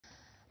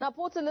Now,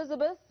 Port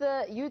Elizabeth,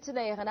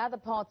 Uitenhage and other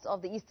parts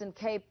of the Eastern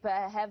Cape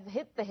have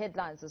hit the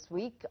headlines this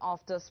week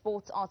after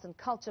Sports, Arts and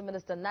Culture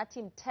Minister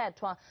Nathi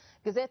Mthethwa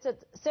gazetted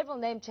several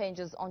name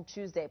changes on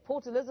Tuesday.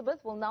 Port Elizabeth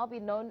will now be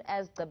known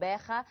as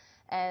Gqeberha,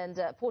 and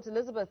Port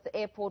Elizabeth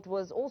Airport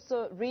was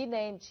also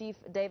renamed Chief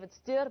David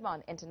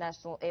Stuurman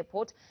International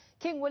Airport.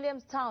 King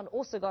Williamstown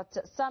also got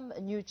some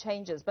new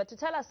changes. But to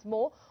tell us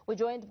more, we're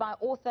joined by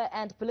author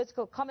and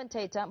political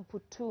commentator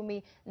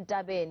Mputhumi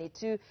Ntabeni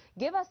to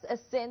give us a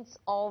sense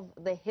of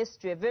the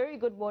history. A very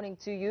good morning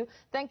to you.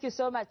 Thank you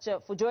so much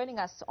for joining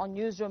us on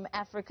Newsroom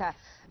Africa.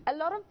 A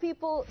lot of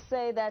people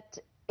say that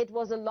it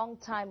was a long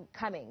time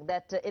coming,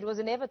 that it was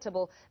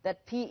inevitable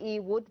that PE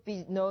would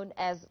be known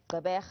as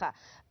Gqeberha.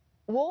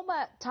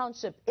 Walmer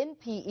Township in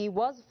PE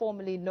was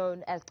formerly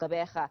known as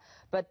Gqeberha,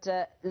 but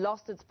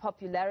lost its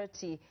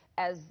popularity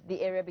as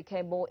the area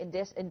became more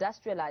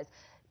industrialized.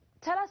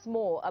 Tell us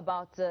more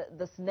about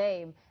this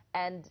name,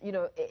 and you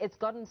know, it's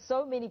gotten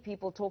so many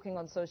people talking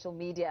on social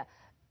media.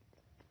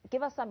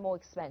 Give us some more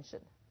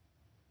expansion.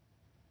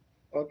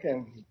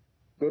 Okay.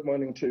 Good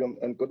morning to you,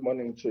 and good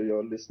morning to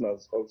your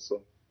listeners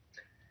also.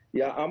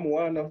 Yeah, I'm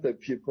one of the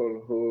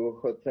people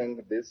who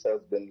think this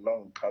has been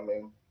long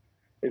coming.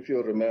 If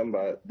you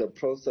remember, the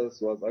process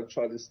was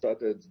actually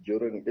started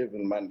during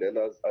even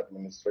Mandela's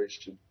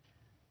administration.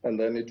 And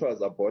then it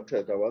was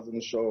aborted. I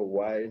wasn't sure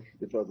why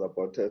it was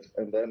aborted.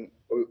 And then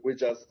we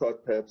just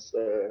thought perhaps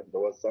there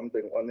was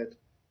something on it.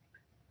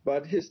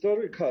 But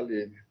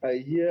historically, I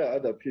hear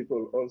other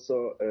people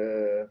also,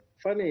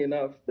 funny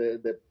enough,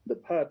 the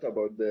part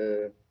about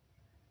the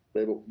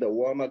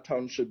Walmer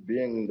Township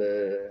being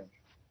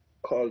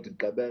called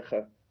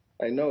Gqeberha,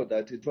 I know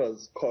that it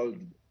was called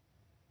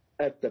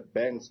at the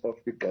banks of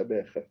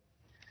Gqeberha.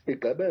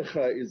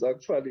 Gqeberha is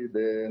actually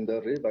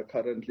the river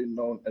currently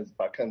known as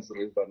Buckens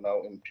River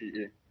now in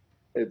PE.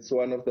 It's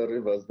one of the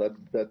rivers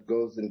that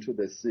goes into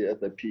the sea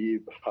at the PE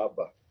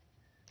harbor.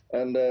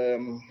 And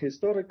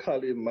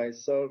historically,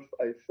 myself,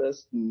 I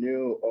first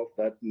knew of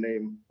that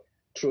name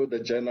through the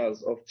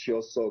journals of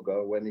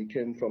Tiosoga when he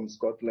came from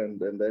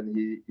Scotland, and then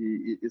he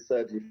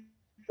said he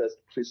first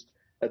preached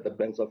at the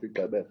banks of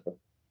Gqeberha.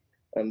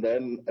 And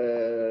then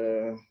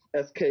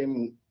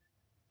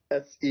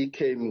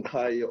S.E.K.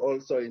 Mkhaya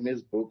also in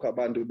his book,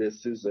 Abantu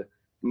Besizwe,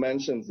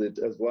 mentions it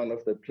as one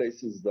of the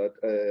places that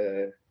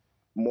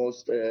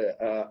most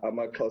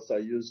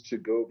Amaxhosa used to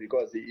go,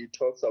 because he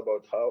talks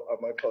about how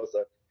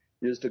Amaxhosa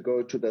used to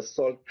go to the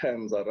salt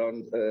pans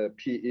around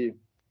PE,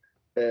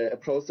 a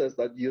process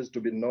that used to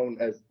be known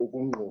as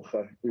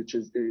Ugungucha, which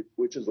is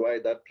why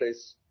that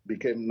place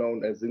became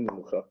known as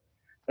Ingqucha,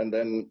 and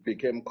then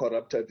became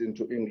corrupted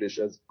into English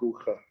as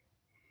Gucha.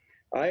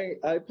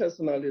 I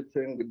personally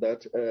think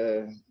that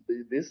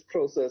this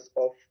process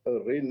of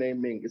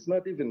renaming, it's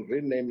not even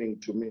renaming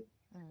to me,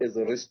 is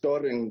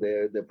restoring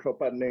the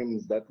proper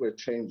names that were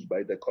changed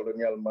by the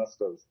colonial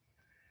masters.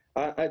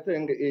 I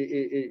think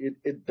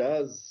it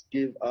does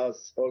give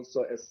us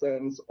also a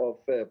sense of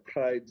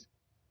pride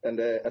and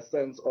a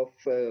sense of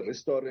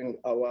restoring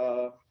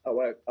our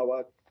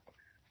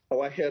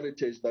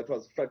heritage that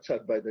was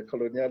fractured by the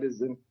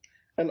colonialism.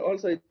 And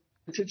also it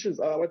teaches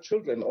our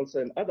children also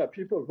and other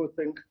people who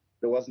think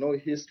there was no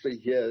history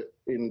here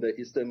in the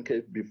Eastern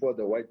Cape before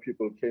the white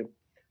people came.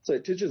 So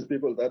it teaches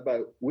people that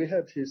we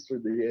had history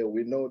here.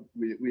 We know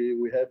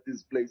we had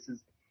these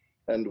places,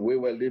 and we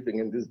were living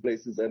in these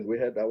places, and we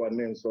had our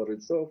names for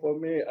it. So for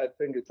me, I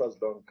think it was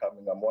long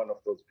coming. I'm one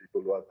of those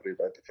people who agree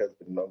that it has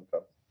been long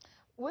coming.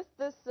 With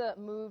this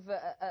move,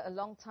 a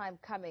long time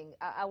coming,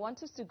 I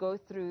want us to go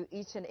through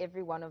each and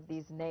every one of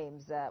these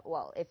names,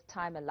 well, if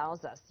time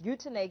allows us.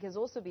 Uitenhage has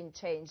also been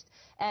changed,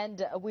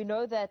 and we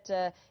know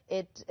that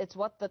it's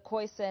what the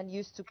Khoisan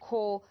used to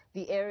call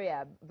the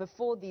area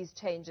before these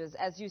changes,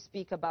 as you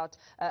speak about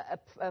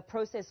a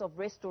process of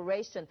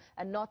restoration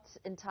and not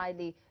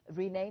entirely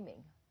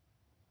renaming.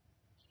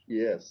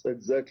 Yes,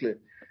 exactly.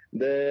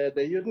 The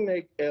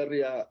Uitenhage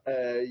area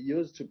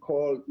used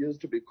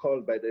to be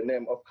called by the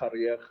name of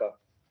Kariecha,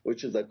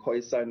 which is a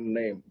Khoisan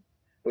name,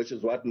 which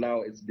is what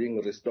now it's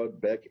being restored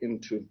back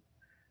into.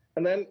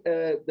 And then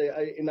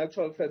in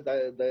actual fact,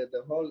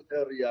 the whole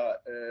area,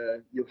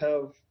 you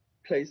have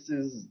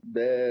places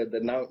there,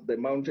 the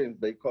mountains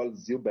they call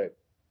Zubek.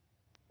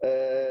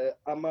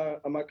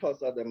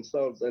 Amaxhosa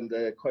themselves and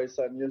the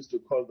Khoisan used to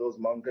call those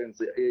mountains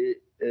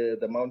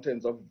the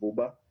mountains of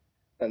Vuba,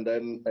 and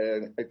then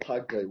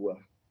Ekagrewa.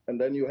 And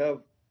then you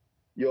have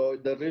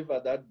the river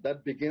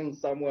that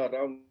begins somewhere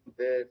around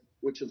there,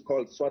 which is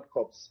called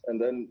Swartkops, and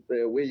then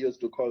we used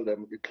to call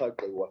them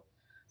Ekagrewa.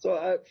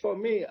 So for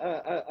me,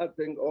 I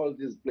think all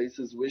these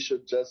places, we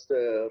should just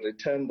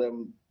return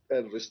them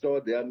and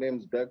restore their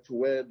names back to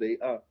where they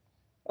are.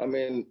 I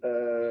mean,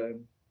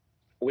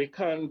 we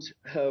can't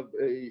have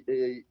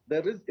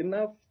there is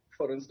enough,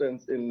 for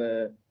instance, in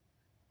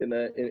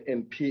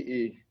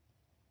PE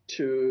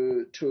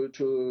to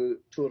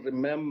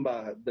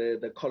remember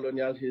the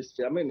colonial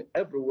history. I mean,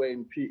 everywhere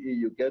in PE,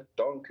 you get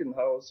Donkin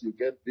House, you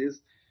get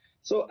this.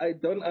 So I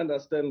don't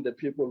understand the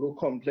people who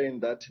complain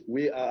that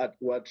we are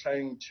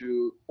trying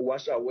to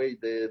wash away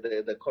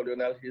the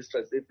colonial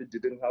history as if it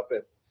didn't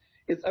happen.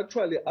 It's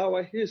actually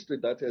our history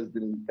that has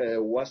been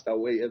washed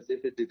away as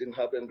if it didn't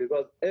happen,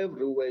 because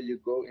everywhere you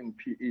go in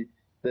PE,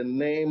 the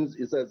names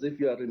is as if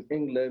you are in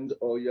England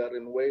or you are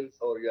in Wales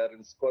or you are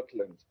in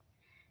Scotland.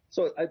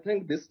 So I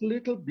think this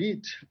little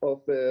bit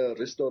of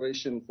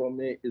restoration for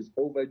me is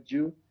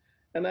overdue.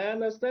 And I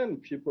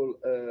understand people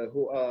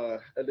who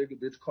are a little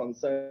bit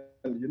concerned.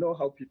 You know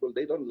how people,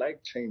 they don't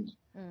like change.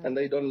 And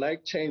they don't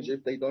like change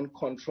if they don't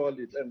control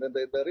it. And then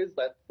there is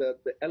that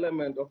the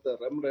element of the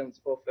remnants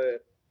of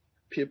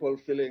people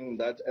feeling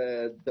that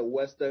the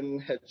Western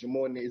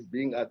hegemony is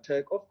being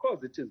attacked. Of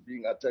course it is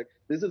being attacked.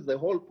 This is the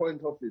whole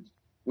point of it.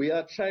 We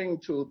are trying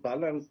to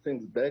balance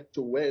things back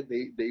to where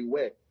they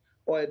were.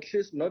 Or at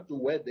least not to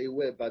where they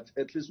were, but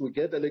at least we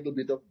get a little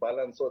bit of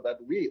balance so that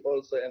we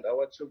also and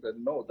our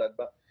children know that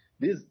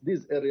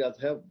these areas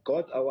have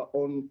got our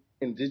own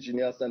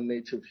indigenous and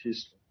native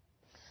history.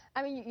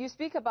 I mean, you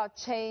speak about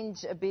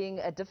change being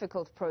a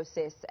difficult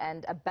process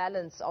and a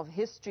balance of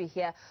history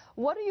here.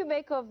 What do you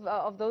make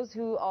of those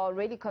who are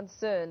really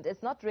concerned?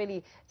 It's not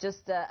really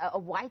just a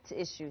white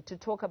issue to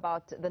talk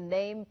about the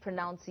name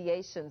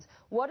pronunciations.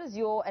 What is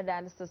your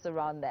analysis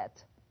around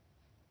that?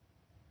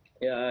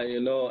 Yeah, you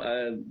know,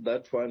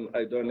 that one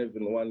I don't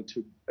even want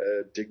to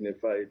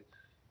dignify it,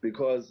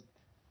 because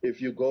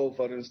if you go,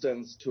 for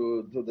instance,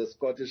 to the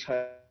Scottish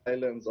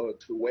Highlands or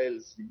to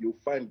Wales, you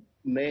find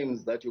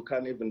names that you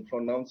can't even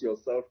pronounce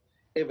yourself.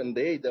 Even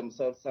they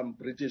themselves, some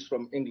British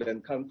from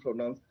England, can't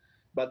pronounce.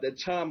 But the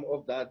charm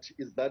of that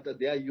is that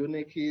they are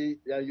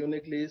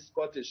uniquely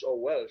Scottish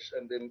or Welsh,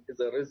 and then it's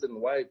a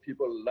reason why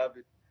people love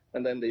it.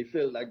 And then they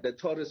feel like the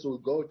tourists will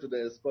go to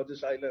the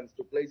Scottish Islands,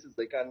 to places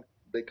they can't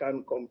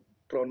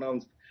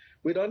pronounce.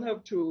 We don't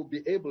have to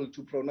be able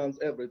to pronounce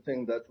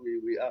everything that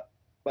we are.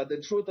 But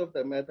the truth of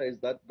the matter is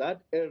that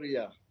that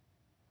area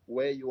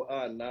where you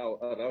are now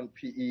around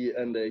PE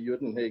and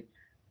Uitenhage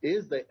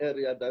is the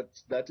area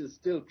that is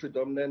still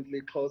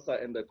predominantly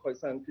Xhosa and the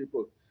Khoisan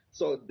people.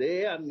 So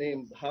their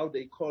names, how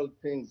they call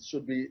things,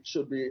 should be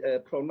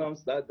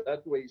pronounced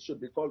that way,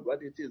 should be called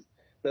what it is.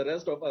 The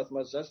rest of us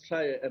must just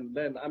try and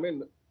learn. I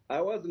mean,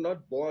 I was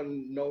not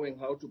born knowing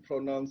how to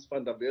pronounce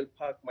Van der Bijl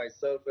Park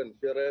myself and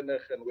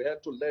Uitenhage, and we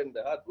had to learn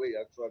the hard way,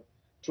 actually,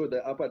 through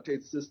the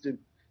apartheid system.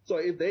 So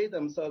if they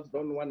themselves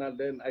don't want to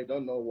learn, I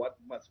don't know what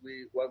must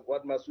we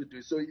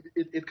do. So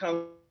it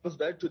comes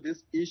back to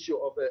this issue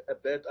of a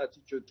bad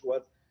attitude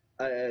towards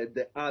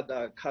the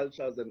other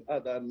cultures and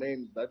other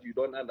names that you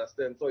don't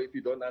understand. So if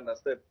you don't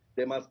understand,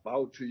 they must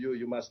bow to you.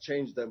 You must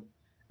change them.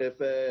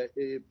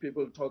 If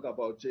people talk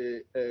about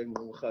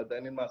Ngukha,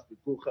 then it must be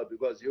Kukha,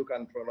 because you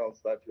can pronounce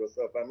that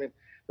yourself. I mean,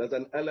 there's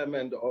an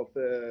element of,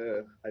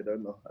 I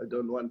don't know, I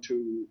don't want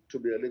to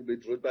be a little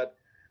bit rude, but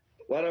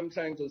what I'm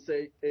trying to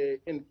say,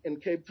 in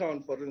Cape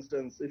Town, for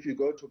instance, if you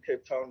go to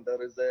Cape Town,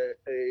 there is a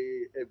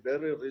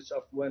very rich,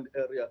 affluent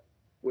area,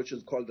 which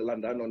is called the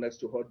Landano, next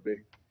to Hot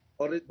Bay.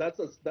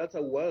 That's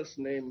a Welsh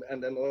name,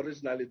 and then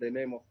originally the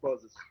name, of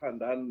course, is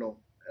Landano.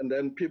 And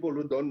then people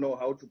who don't know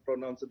how to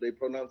pronounce it, they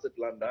pronounce it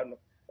Landano,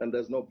 and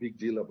there's no big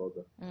deal about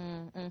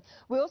that.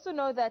 We also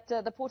know that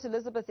the Port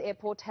Elizabeth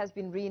Airport has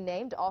been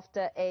renamed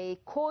after a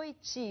Khoi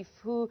chief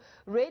who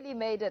really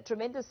made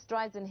tremendous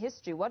strides in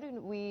history. What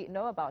do we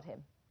know about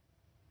him?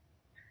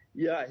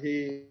 Yeah,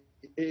 he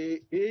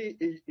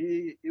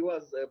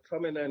was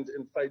prominent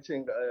in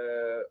fighting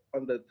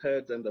on the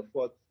 3rd and the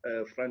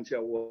 4th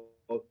Frontier War.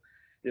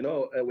 You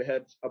know, we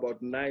had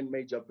about 9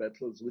 major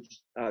battles,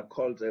 which are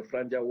called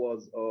Frontier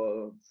Wars,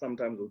 or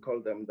sometimes we call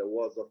them the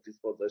Wars of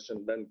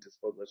Dispossession, land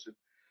dispossession.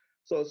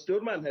 So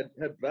Stuurman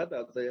had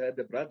brothers. They had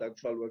a brother,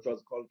 actually, which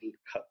was called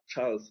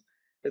Charles.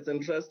 It's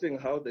interesting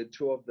how the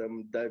two of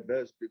them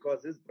diverged,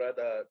 because his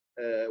brother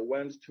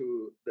went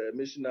to the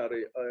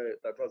missionary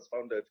that was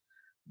founded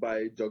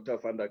by Dr.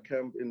 van der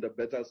Kemp in the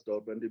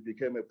Bettersdorp, and he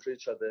became a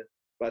preacher there.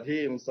 But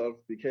he himself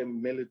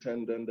became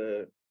militant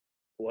and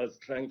was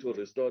trying to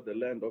restore the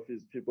land of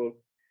his people.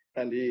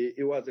 And he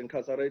was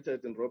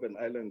incarcerated in Robben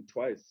Island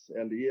twice,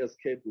 and he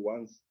escaped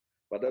once.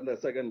 But then the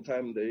second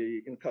time,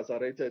 they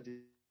incarcerated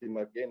him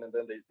again, and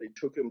then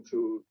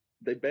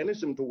they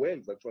banished him to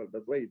Wales, actually.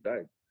 That's where he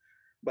died.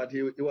 But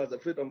he was a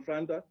freedom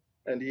fighter,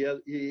 and he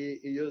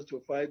used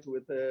to fight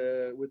with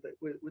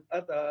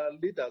other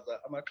leaders,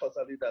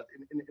 Amaxhosa leaders,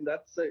 in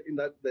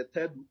that the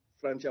 3rd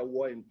Frontier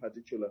War in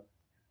particular.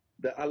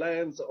 The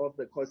alliance of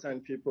the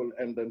Khoisan people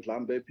and the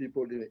Ndlambe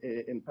people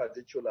in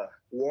particular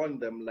won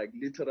them, like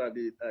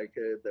literally, like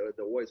the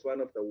war is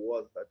one of the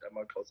wars that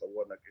Amaxhosa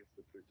won against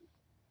the British.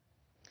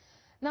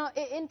 Now,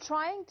 in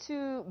trying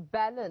to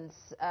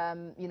balance,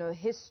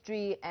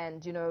 history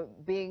and,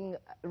 being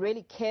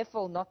really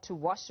careful not to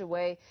wash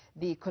away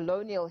the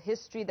colonial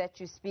history that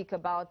you speak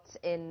about,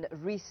 in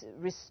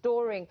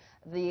restoring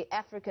the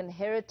African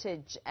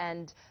heritage,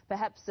 and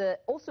perhaps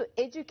also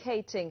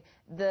educating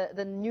the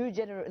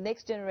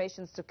next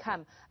generations to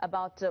come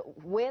about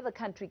where the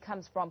country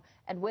comes from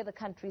and where the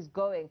country is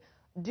going,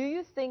 do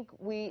you think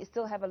we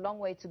still have a long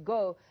way to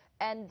go?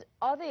 And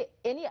are there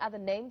any other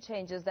name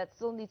changes that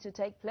still need to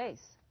take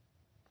place?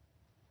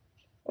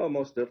 Oh,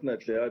 most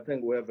definitely. I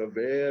think we have a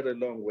very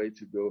long way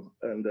to go.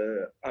 And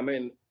I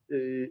mean,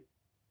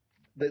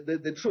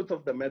 the truth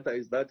of the matter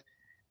is that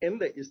in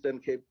the Eastern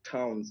Cape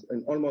towns,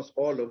 and almost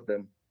all of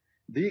them,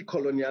 the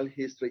colonial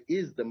history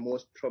is the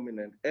most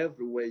prominent.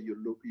 Everywhere you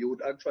look, you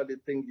would actually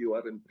think you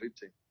are in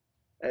Britain.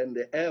 And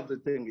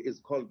everything is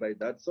called by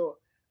that. So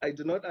I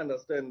do not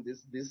understand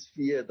this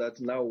fear that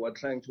now we're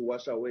trying to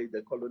wash away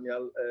the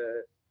colonial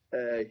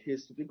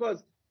history,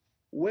 because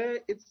where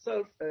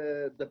itself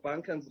the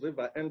Bankans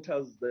River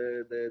enters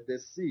the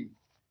sea,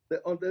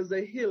 there's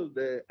a hill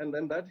there, and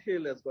then that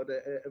hill has got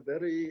a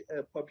very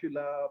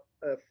popular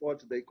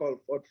fort they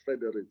call Fort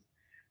Frederick.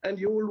 And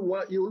you will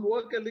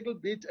walk a little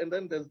bit, and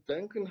then there's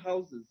Duncan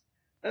houses.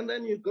 And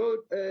then you go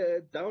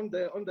down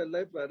there on the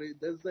library,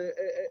 there's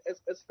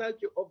a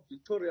statue of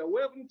Victoria. We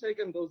haven't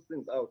taken those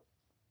things out.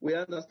 We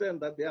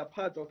understand that they are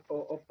part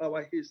of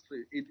our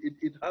history.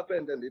 It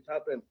happened and it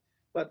happened.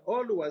 But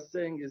all we're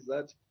saying is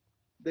that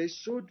there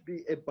should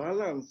be a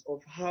balance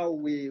of how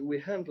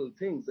we handle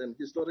things. And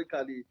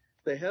historically,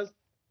 there has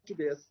to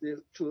be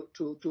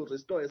to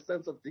restore a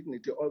sense of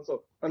dignity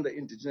also on the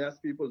indigenous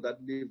people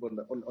that live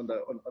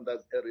on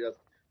those areas.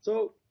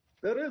 So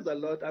there is a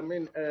lot. I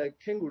mean,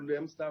 King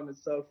Williamstown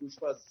itself, which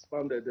was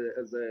founded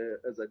as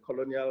a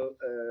colonial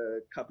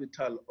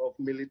capital of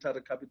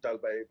military capital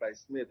by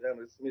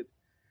Henry Smith,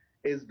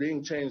 is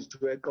being changed to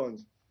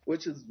Econs,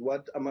 which is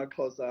what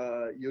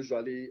Amaxhosa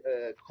usually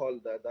call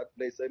that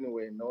place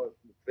anyway. No,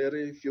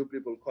 very few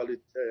people call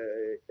it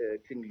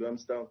King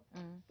Williamstown.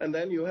 And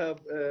then you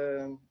have,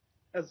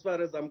 as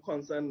far as I'm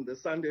concerned, the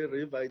Sunday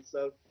River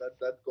itself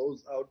that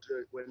goes out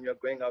when you're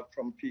going out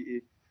from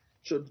PE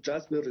should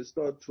just be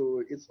restored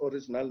to its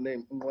original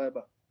name,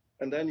 Nweba.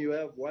 And then you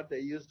have what they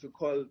used to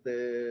call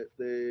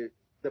the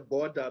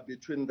border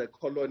between the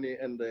colony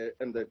and the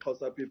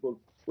Xhosa people,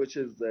 which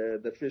is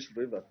the Fish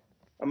River.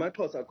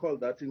 Amaxhosa called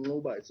that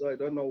Inqubai, so I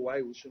don't know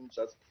why we shouldn't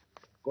just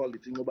call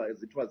it Inqubai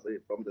as it was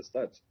from the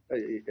start.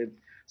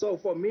 So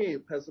for me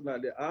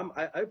personally,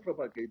 I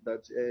propagate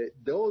that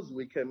those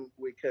we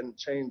can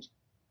change,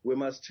 we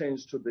must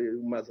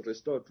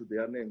restore to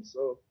their names.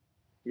 So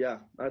yeah,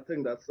 I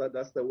think that's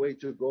the way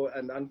to go.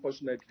 And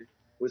unfortunately,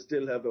 we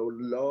still have a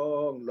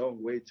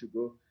long way to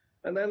go.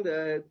 And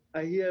then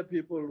I hear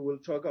people will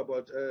talk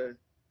about,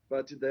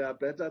 but there are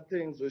better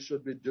things we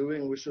should be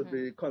doing. We should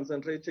be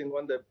concentrating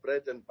on the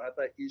bread and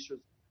butter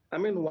issues. I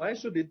mean, why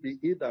should it be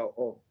either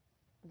or?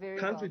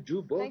 Can't we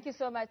do both? Thank you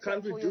so much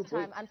for your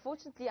time.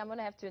 Unfortunately, I'm going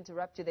to have to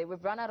interrupt you there.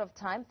 We've run out of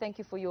time. Thank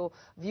you for your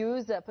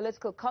views.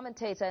 Political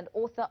commentator and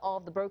author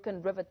of The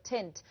Broken River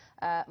Tent,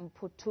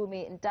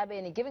 Mputhumi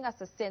Ntabeni, giving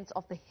us a sense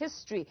of the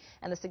history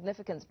and the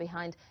significance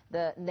behind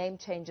the name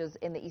changes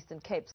in the Eastern Cape.